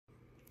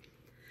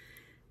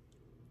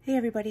Hey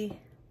everybody,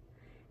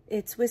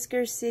 it's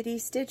Whisker City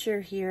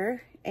Stitcher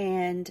here,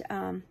 and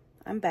I'm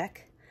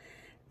Beck.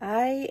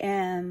 I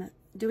am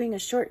doing a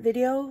short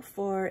video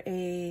for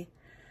a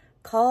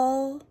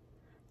call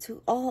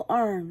to all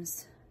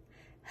arms.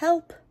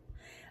 Help!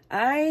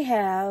 I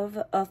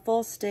have a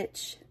full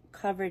stitch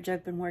coverage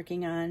I've been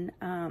working on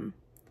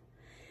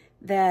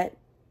that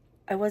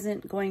I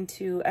wasn't going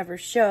to ever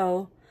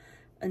show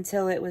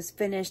until it was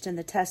finished and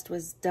the test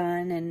was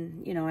done,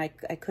 and you know, I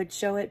could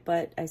show it,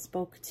 but I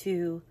spoke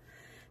to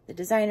the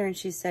designer and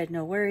she said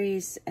no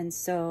worries, and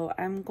so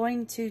I'm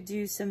going to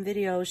do some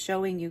videos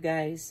showing you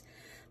guys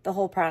the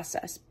whole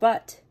process.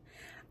 But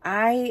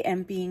I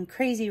am being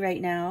crazy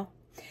right now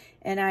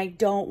and I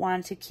don't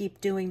want to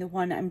keep doing the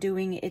one I'm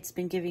doing. It's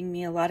been giving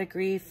me a lot of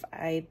grief.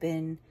 I've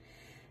been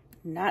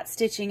not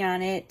stitching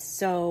on it,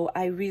 so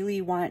I really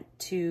want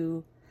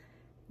to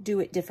do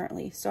it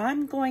differently. So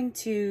I'm going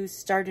to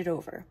start it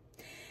over.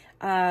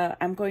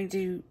 I'm going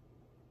to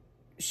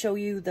show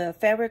you the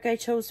fabric I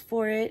chose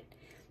for it.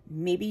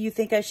 Maybe you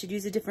think I should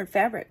use a different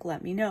fabric.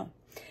 Let me know.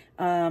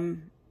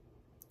 I'm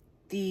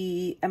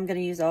going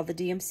to use all the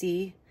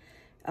DMC.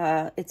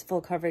 It's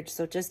full coverage,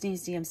 so it just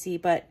needs DMC,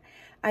 but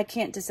I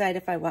can't decide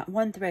if I want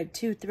 1 thread,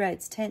 2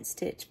 threads, tent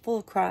stitch,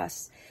 full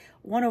cross,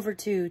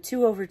 1/2,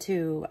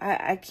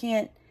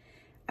 2/2.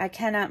 I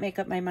cannot make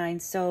up my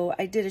mind. So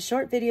I did a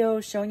short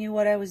video showing you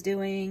what I was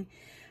doing,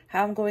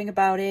 how I'm going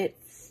about it.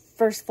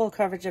 First full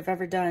coverage I've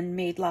ever done.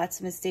 Made lots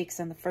of mistakes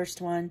on the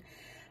first one.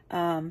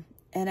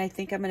 And I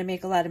think I'm going to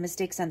make a lot of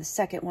mistakes on the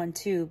second one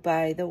too,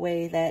 by the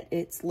way that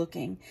it's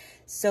looking.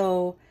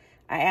 So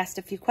I asked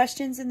a few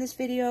questions in this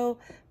video.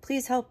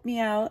 Please help me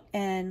out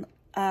and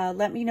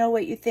let me know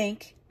what you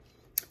think.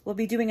 We'll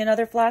be doing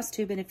another floss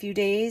tube in a few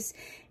days,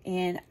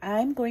 and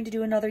I'm going to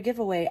do another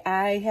giveaway.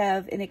 I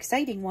have an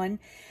exciting one.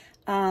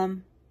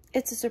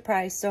 It's a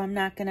surprise, so I'm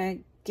not going to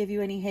give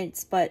you any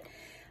hints, but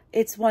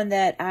it's one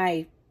that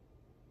I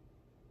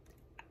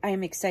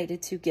am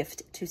excited to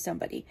gift to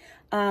somebody.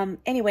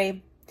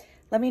 Anyway,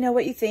 let me know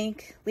what you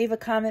think. Leave a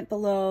comment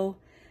below,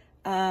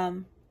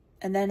 and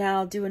then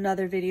I'll do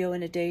another video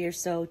in a day or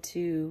so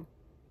to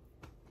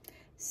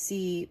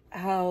see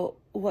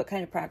what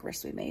kind of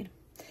progress we made.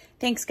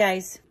 Thanks,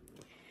 guys.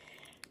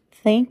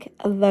 Thank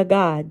the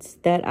gods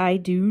that I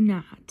do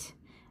not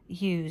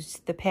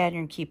use the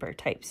pattern keeper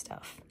type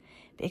stuff,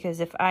 because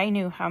if I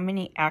knew how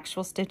many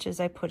actual stitches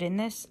I put in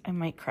this, I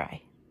might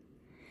cry.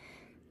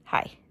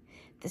 Hi,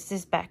 this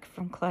is Beck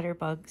from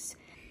Clutterbugs.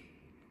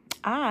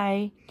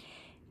 I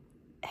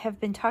have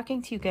been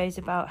talking to you guys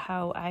about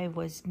how I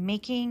was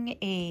making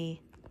a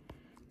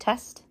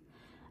test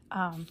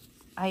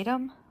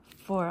item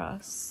for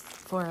us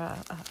for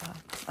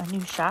a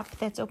new shop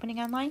that's opening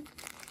online.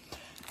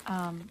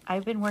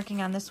 I've been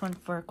working on this one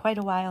for quite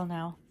a while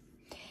now,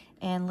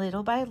 and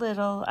little by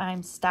little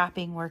I'm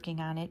stopping working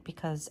on it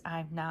because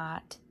I'm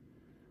not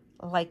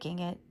liking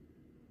it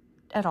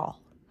at all.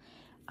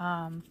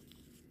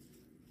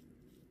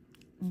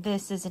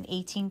 This is an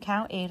 18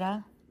 count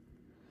Aida.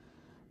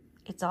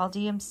 It's all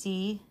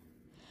DMC.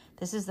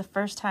 This is the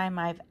first time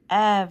I've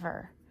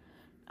ever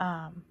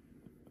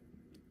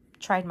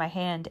tried my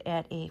hand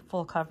at a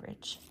full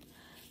coverage.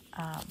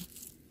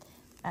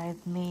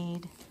 I've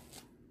made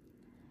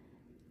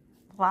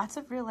lots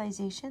of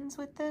realizations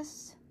with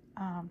this.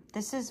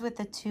 This is with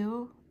the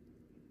 2/1.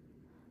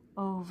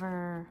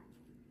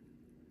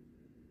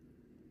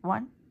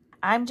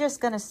 I'm just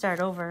going to start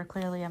over.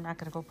 Clearly, I'm not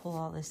going to go pull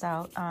all this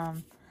out.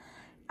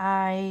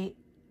 I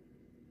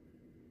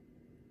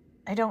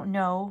don't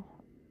know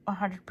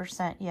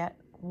 100% yet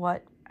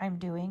what I'm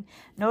doing.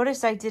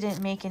 Notice I didn't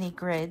make any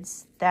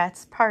grids.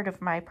 That's part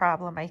of my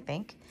problem, I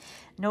think.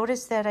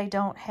 Notice that I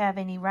don't have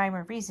any rhyme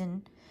or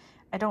reason.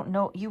 I don't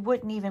know. You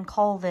wouldn't even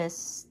call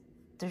this.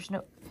 There's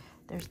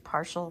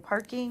partial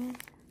parking.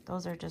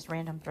 Those are just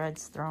random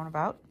threads thrown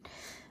about.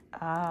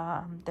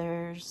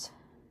 There's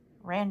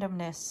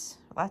randomness.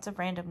 Lots of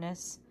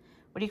randomness.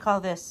 What do you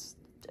call this?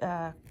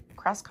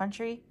 Cross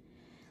country?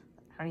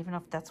 I don't even know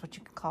if that's what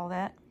you can call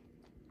that.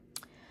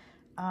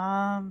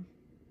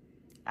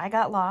 I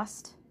got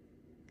lost.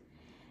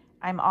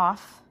 I'm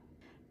off,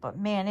 but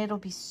man, it'll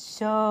be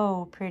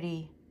so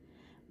pretty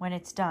when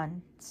it's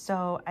done.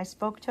 So I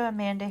spoke to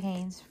Amanda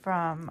Haynes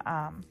from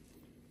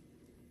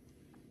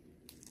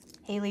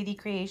Hey Lady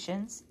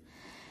Creations.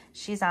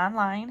 She's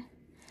online.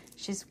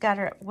 She's got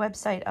her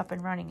website up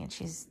and running, and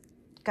she's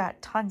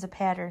got tons of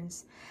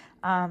patterns.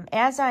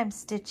 As I'm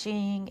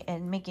stitching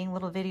and making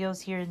little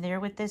videos here and there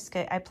with this,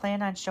 I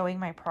plan on showing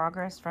my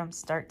progress from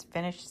start to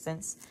finish,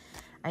 since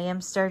I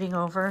am starting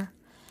over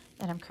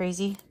and I'm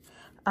crazy.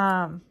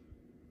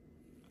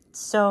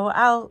 So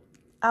I'll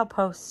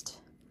post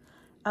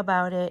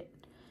about it,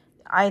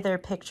 either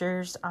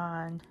pictures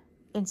on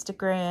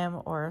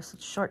Instagram or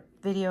short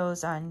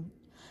videos on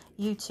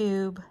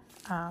YouTube.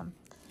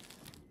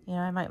 You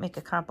know, I might make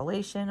a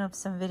compilation of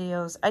some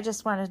videos. I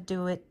just want to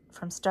do it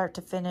from start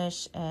to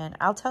finish, and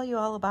I'll tell you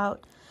all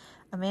about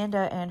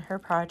Amanda and her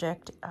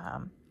project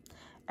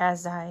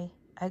as I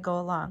go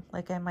along.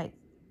 Like, I might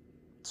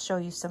show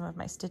you some of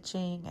my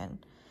stitching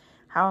and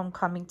how I'm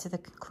coming to the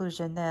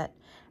conclusion that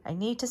I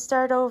need to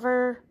start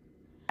over.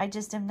 I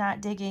just am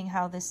not digging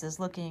how this is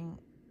looking.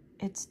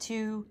 It's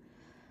too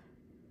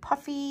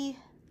puffy.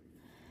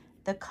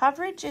 The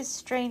coverage is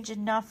strange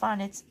enough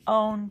on its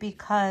own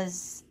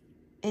because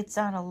it's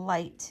on a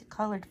light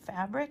colored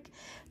fabric,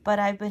 but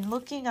I've been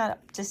looking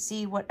up to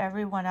see what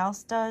everyone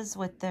else does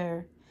with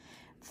their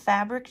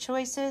fabric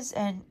choices,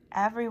 and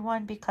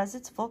everyone, because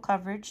it's full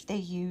coverage, they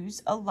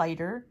use a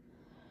lighter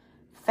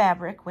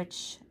fabric,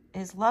 which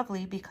is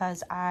lovely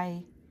because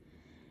I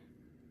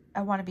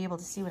want to be able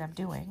to see what I'm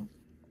doing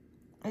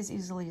as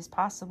easily as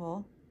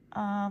possible.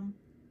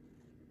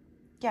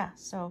 Yeah,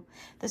 so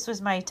this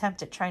was my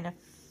attempt at trying to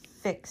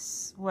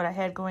fix what I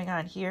had going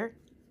on here.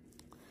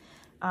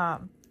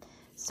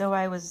 So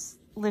I was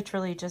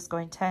literally just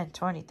going 10,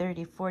 20,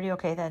 30, 40.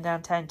 Okay, then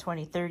down 10,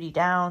 20, 30,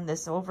 down,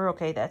 this over.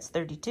 Okay, that's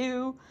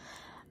 32.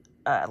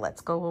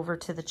 Let's go over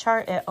to the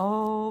chart.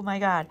 Oh my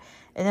God.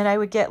 And then I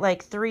would get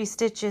like 3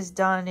 stitches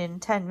done in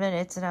 10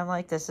 minutes. And I'm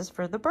like, this is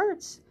for the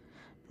birds.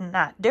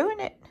 Not doing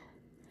it.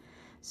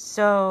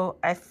 So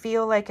I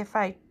feel like if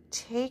I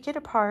take it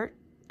apart,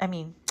 I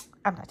mean,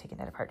 I'm not taking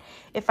that apart.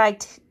 If I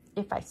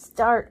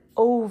start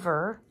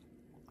over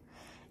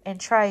and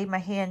try my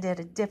hand at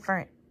a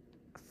different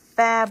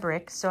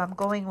fabric, so I'm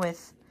going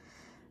with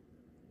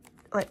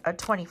like a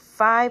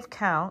 25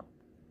 count,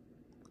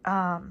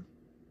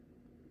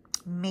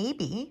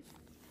 maybe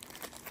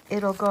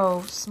it'll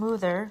go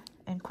smoother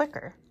and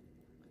quicker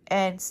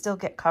and still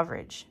get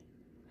coverage.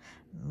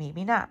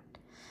 Maybe not.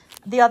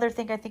 The other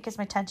thing I think is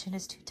my tension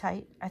is too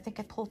tight. I think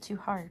I pull too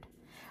hard.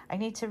 I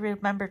need to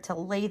remember to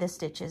lay the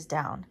stitches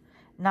down,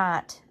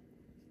 not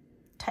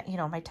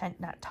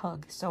not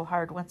tug so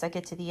hard. Once I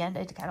get to the end,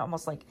 I kind of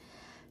almost like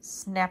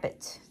snap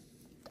it.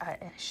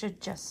 I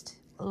should just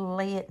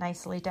lay it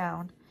nicely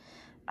down.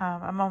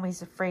 I'm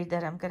always afraid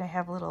that I'm going to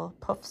have little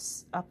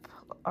puffs up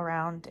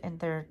around and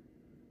they're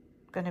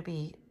going to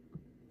be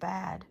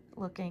bad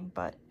looking,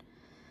 but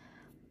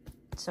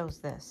so's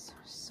this.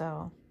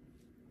 So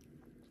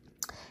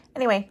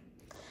anyway,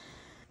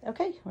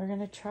 okay, we're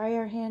going to try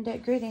our hand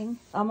at gridding.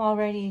 I'm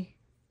already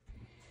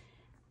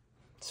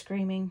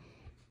screaming.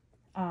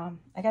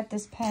 I got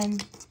this pen.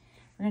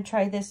 We're going to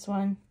try this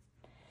one.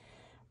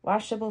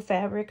 Washable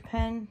fabric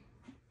pen.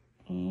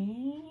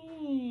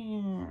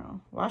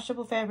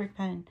 Washable fabric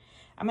pen.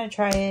 I'm going to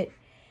try it.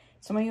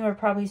 Some of you are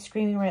probably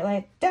screaming right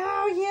like,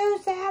 don't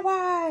use that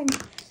one.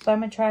 But I'm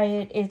going to try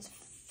it. It's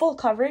full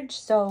coverage,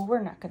 so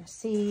we're not going to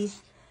see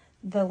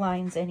the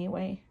lines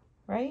anyway.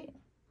 Right?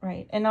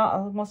 Right. And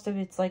most of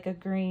it's like a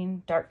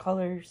green, dark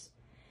colors.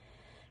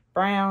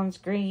 Browns,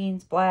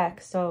 greens,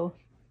 black. So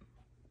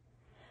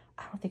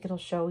I don't think it'll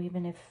show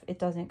even if it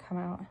doesn't come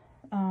out.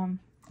 I'm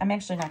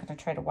actually not going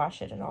to try to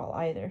wash it at all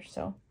either.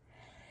 So,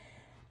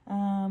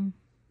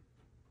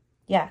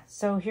 yeah,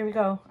 so here we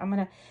go.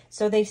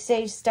 So they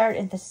say start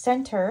at the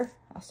center.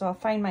 So I'll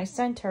find my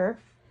center,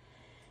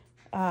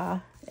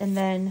 and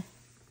then,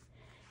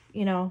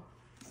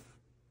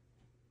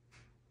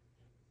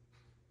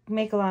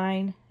 make a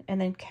line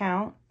and then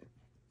count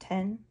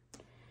 10.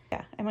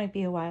 Yeah, it might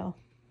be a while.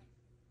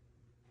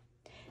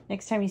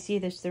 Next time you see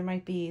this, there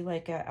might be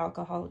like an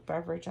alcoholic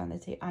beverage on the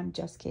table. I'm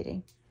just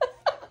kidding.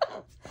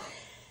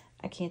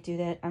 I can't do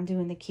that. I'm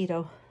doing the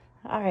keto.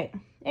 All right.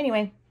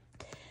 Anyway,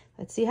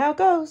 let's see how it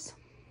goes.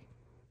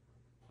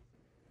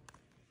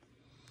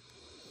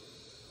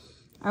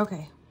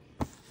 Okay.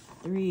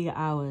 3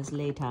 hours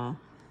later.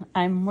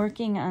 I'm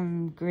working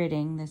on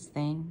gridding this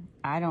thing.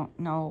 I don't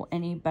know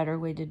any better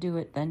way to do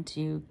it than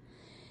to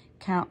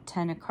count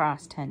 10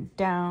 across, 10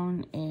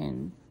 down,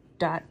 and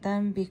dot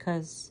them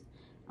because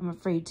I'm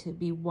afraid to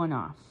be one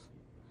off.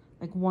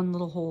 Like one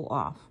little hole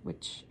off,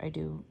 which I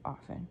do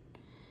often.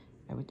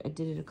 I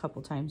did it a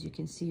couple times. You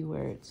can see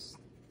where it's,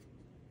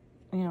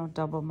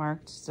 double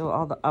marked. So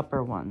all the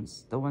upper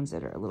ones, the ones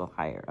that are a little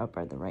higher up,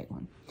 are the right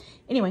one.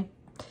 Anyway,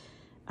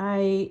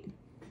 I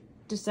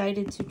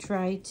decided to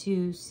try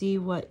to see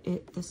what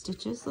the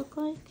stitches look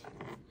like.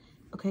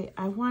 Okay,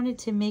 I wanted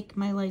to make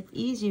my life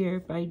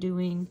easier by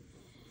doing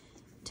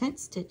tent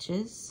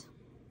stitches.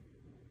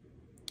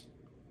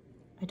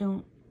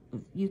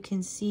 You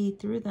can see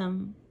through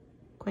them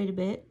quite a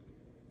bit.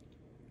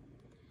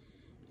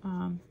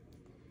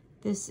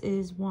 This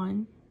is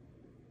one.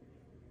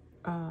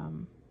 That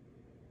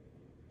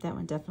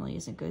one definitely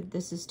isn't good.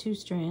 This is 2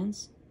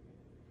 strands.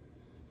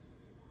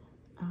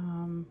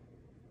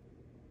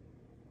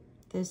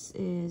 This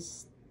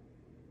is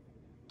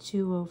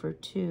 2 over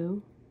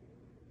 2.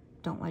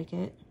 Don't like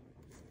it.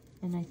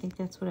 And I think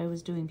that's what I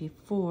was doing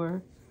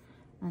before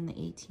on the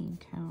 18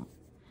 count.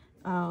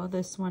 Oh,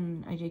 this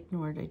one I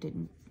ignored. I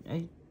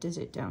did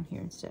it down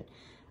here instead.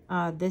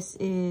 This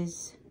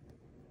is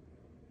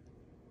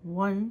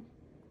 1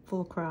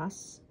 full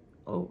cross,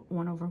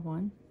 1 over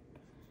 1.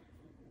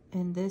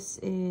 And this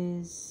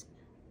is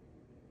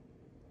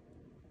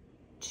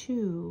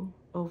 2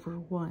 over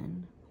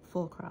 1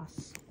 full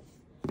cross.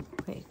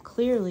 Okay,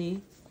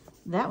 clearly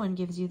that one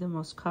gives you the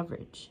most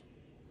coverage.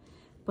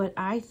 But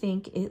I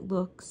think it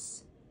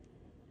looks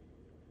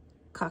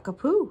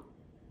cockapoo.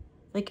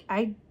 Like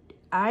I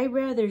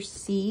rather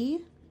see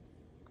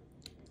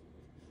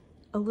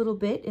a little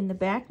bit in the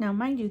back. Now,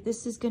 mind you,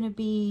 this is going to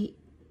be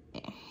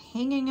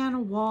hanging on a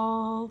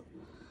wall,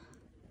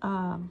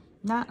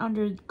 not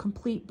under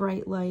complete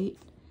bright light.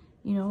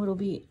 You know, it'll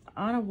be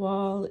on a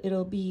wall.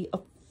 It'll be a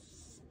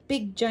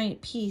big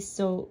giant piece,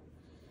 so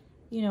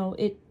you know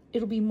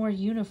it'll be more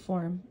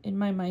uniform in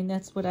my mind.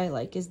 That's what I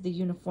like, is the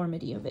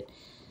uniformity of it.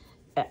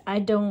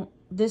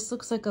 This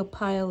looks like a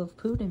pile of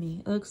poo to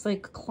me. It looks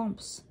like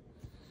clumps,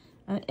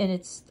 and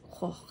it's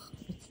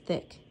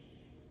thick,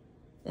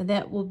 and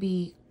that will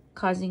be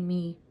causing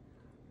me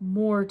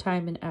more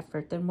time and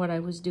effort than what I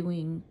was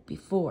doing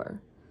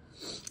before.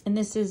 And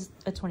this is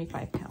a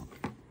 25 count.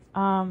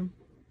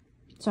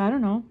 So I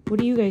don't know. What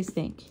do you guys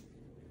think?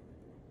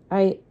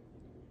 I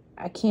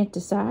can't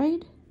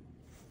decide,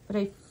 but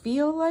I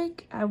feel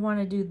like I want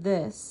to do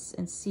this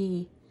and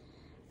see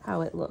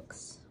how it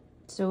looks.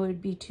 So it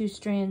would be 2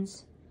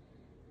 strands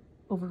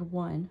over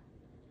 1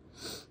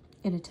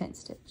 in a 10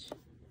 stitch.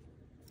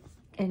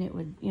 And it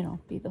would, you know,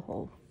 be the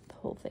whole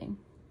thing.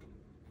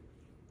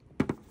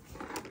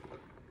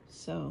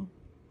 So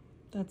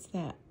that's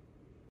that.